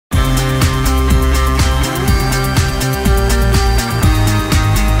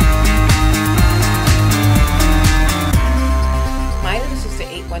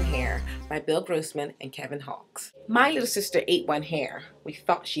Bill Grossman and Kevin Hawkes. My little sister ate one hare. We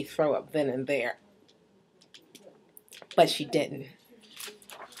thought she'd throw up then and there, but she didn't.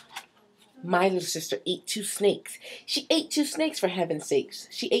 My little sister ate 2 snakes. She ate 2 snakes, for heaven's sakes.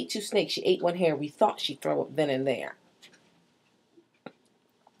 She ate 2 snakes. She ate one hare. We thought she'd throw up then and there,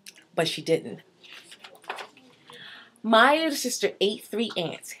 but she didn't. My little sister ate 3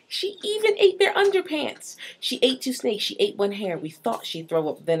 ants. She even ate their underpants. She ate 2 snakes. She ate one hare. We thought she'd throw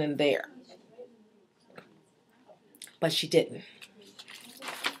up then and there, but she didn't.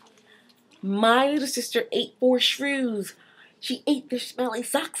 My little sister ate 4 shrews. She ate their smelly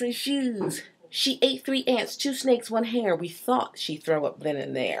socks and shoes. She ate 3 ants, 2 snakes, 1 hare. We thought she'd throw up then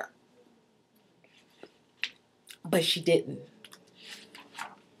and there, but she didn't.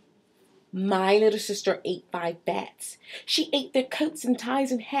 My little sister ate 5 bats. She ate their coats and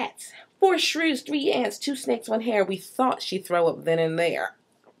ties and hats. 4 shrews, 3 ants, 2 snakes, 1 hare. We thought she'd throw up then and there,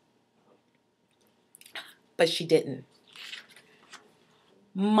 but she didn't.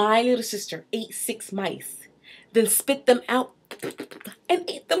 My little sister ate 6 mice, then spit them out and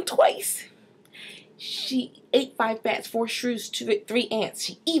ate them twice. She ate 5 bats, 4 shrews, 3 ants.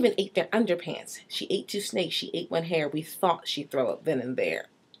 She even ate their underpants. She ate 2 snakes. She ate 1 hare. We thought she'd throw up then and there,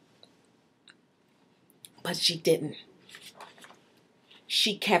 but she didn't.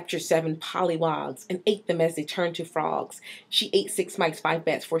 She captured 7 pollywogs and ate them as they turned to frogs. She ate 6 mice, 5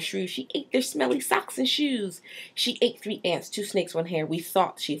 bats, 4 shrews. She ate their smelly socks and shoes. She ate 3 ants, 2 snakes, 1 hare. We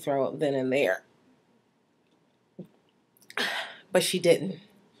thought she'd throw up then and there, but she didn't.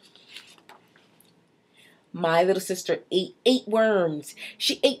 My little sister ate 8 worms.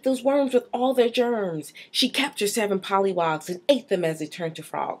 She ate those worms with all their germs. She captured 7 pollywogs and ate them as they turned to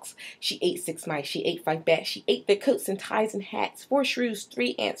frogs. She ate 6 mice. She ate 5 bats. She ate their coats and ties and hats. 4 shrews,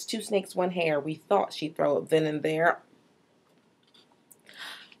 3 ants, 2 snakes, 1 hare. We thought she'd throw up then and there,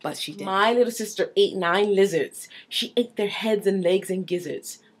 but she didn't. My little sister ate 9 lizards. She ate their heads and legs and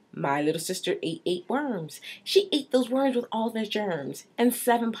gizzards. My little sister ate 8 worms. She ate those worms with all their germs. And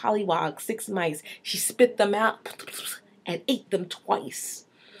 7 pollywogs, 6 mice. She spit them out and ate them twice.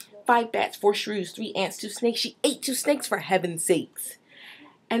 5 bats, 4 shrews, 3 ants, 2 snakes. She ate 2 snakes, for heaven's sakes.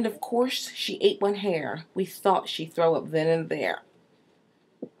 And of course, she ate 1 hare. We thought she'd throw up then and there,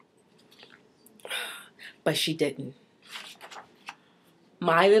 but she didn't.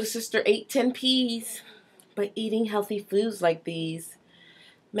 My little sister ate 10 peas. But eating healthy foods like these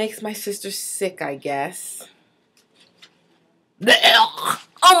makes my sister sick, I guess.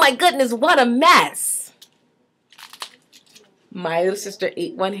 Oh my goodness, what a mess! My Little Sister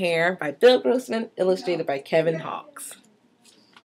Ate One Hare by Bill Grossman, illustrated by Kevin Hawkes.